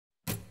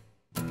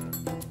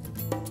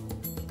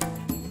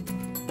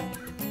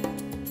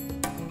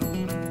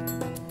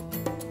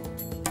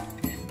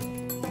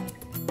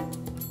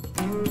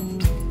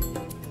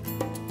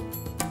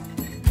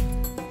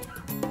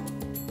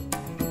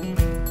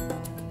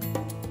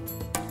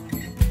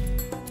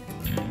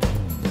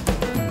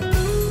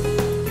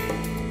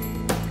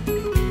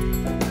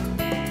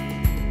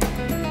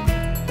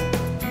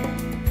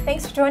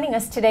for joining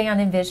us today on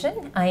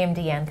Envision. I am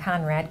Deanne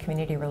Conrad,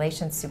 Community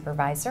Relations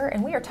Supervisor,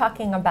 and we are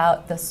talking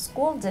about the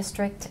school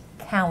district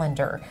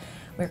calendar.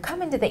 We're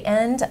coming to the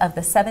end of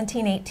the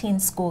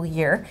 17-18 school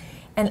year,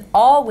 and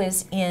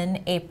always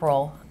in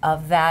April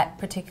of that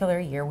particular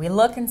year, we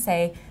look and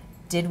say,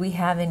 did we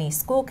have any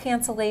school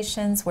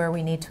cancellations where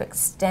we need to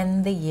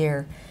extend the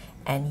year?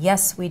 And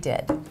yes, we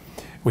did.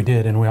 We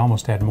did, and we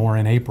almost had more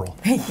in April.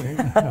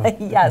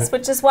 Yes,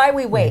 which is why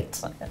we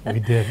wait. We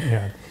did,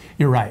 yeah.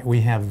 You're right.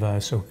 We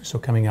have, so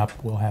coming up,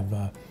 we'll have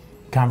a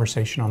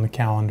conversation on the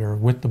calendar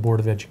with the Board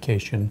of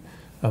Education.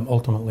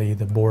 Ultimately,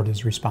 the board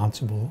is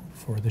responsible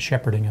for the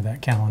shepherding of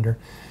that calendar.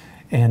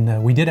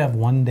 And we did have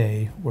one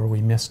day where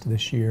we missed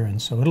this year,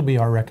 and so it'll be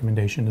our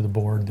recommendation to the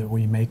board that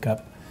we make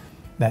up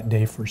that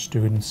day for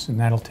students, and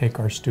that'll take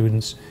our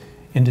students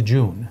into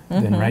June,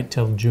 then right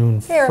till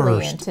June 1st.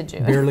 Barely into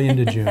June. Barely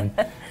into June.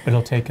 But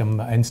it'll take them,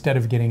 instead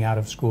of getting out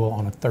of school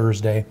on a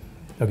Thursday,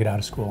 they'll get out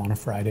of school on a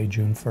Friday,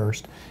 June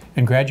 1st.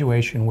 And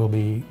graduation will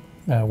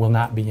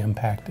not be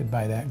impacted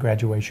by that.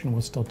 Graduation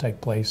will still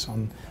take place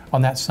on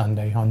that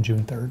Sunday, on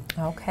June 3rd.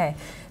 Okay,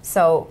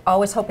 so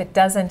always hope it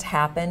doesn't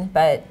happen,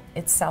 but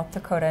it's South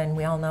Dakota, and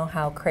we all know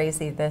how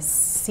crazy this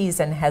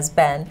season has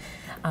been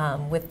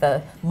with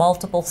the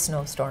multiple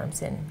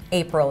snowstorms in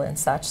April and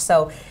such.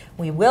 So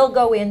we will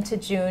go into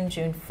June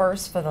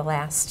 1st for the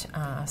last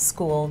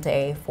school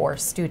day for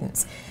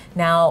students.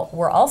 Now,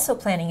 we're also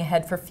planning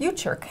ahead for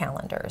future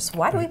calendars.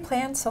 Why do we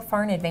plan so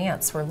far in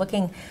advance? We're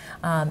looking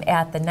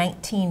at the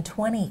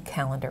 1920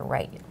 calendar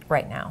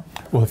right now.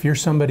 Well, if you're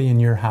somebody in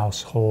your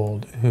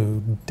household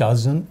who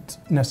doesn't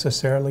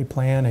necessarily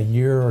plan a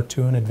year or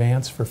two in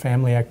advance for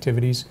family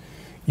activities,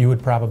 you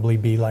would probably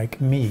be like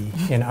me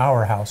in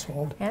our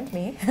household. And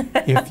me.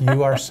 If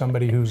you are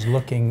somebody who's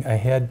looking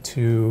ahead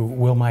to,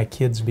 will my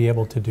kids be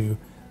able to do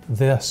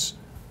this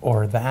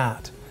or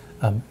that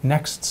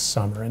next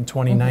summer in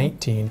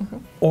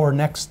 2019 or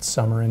next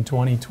summer in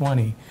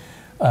 2020,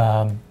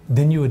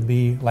 then you would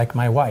be like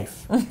my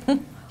wife.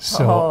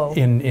 So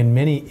in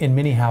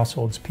many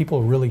households,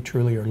 people really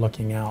truly are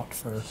looking out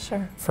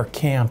for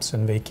camps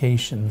and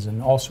vacations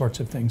and all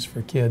sorts of things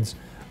for kids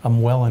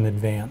well in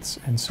advance.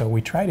 And so we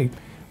try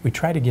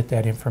to get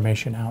that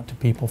information out to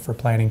people for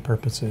planning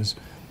purposes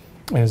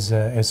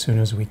as soon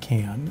as we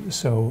can.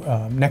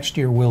 So next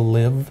year we'll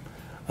live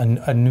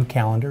a new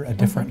calendar, a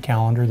different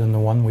calendar than the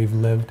one we've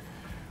lived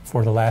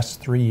for the last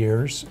 3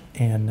 years.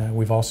 And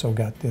we've also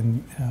got,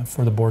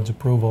 for the board's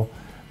approval,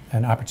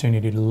 an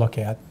opportunity to look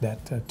at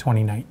that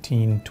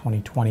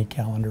 2019-2020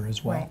 calendar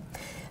as well. Right.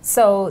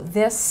 So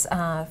this,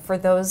 for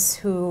those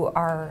who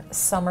are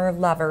summer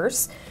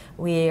lovers,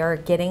 we are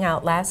getting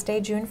out last day,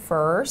 June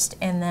 1st,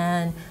 and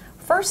then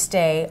first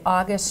day,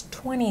 August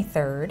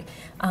 23rd.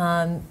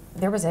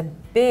 There was a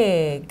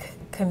big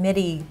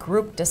committee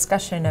group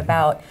discussion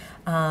about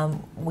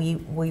we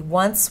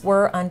once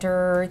were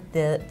under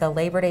the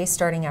Labor Day,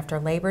 starting after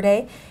Labor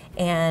Day,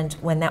 and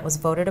when that was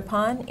voted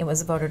upon, it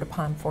was voted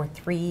upon for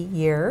 3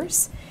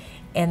 years,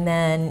 and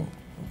then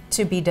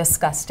to be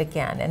discussed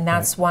again, and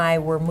that's why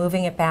we're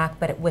moving it back,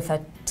 but with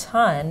a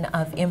ton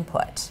of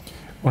input.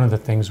 One of the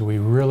things we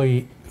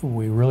really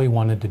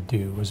wanted to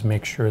do was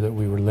make sure that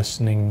we were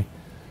listening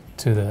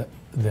to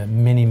the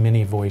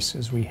many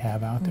voices we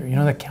have out there. You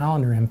know, the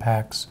calendar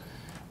impacts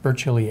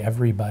virtually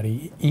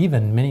everybody,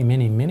 even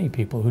many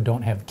people who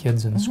don't have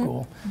kids in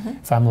school.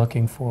 If I'm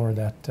looking for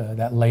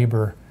that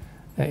labor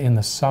in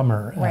the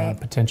summer,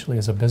 potentially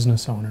as a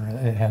business owner,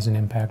 it has an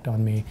impact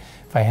on me.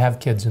 If I have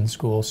kids in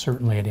school,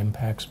 certainly it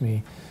impacts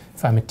me.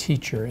 If I'm a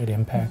teacher, it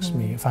impacts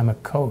me. If I'm a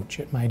coach,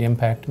 it might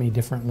impact me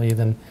differently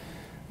than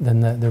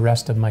the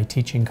rest of my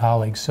teaching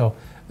colleagues. So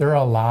there are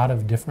a lot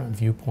of different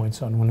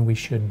viewpoints on when we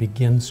should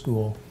begin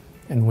school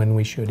and when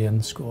we should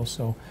end school.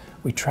 So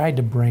we tried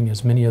to bring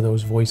as many of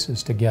those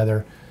voices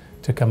together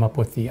to come up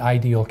with the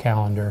ideal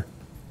calendar,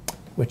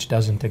 which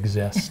doesn't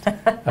exist.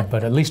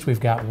 But at least we've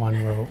got one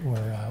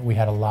where we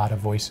had a lot of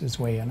voices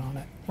weigh in on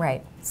it.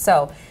 Right.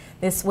 So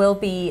this will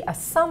be a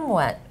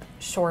somewhat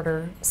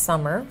shorter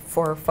summer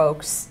for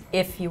folks,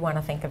 if you want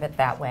to think of it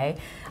that way.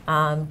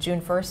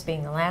 June 1st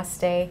being the last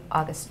day,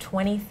 August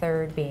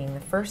 23rd being the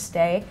first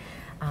day.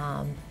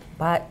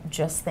 But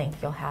just think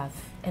you'll have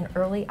an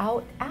early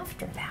out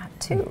after that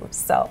too.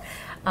 So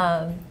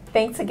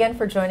thanks again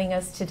for joining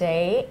us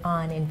today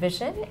on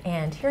Envision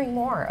and hearing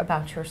more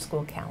about your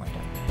school calendar.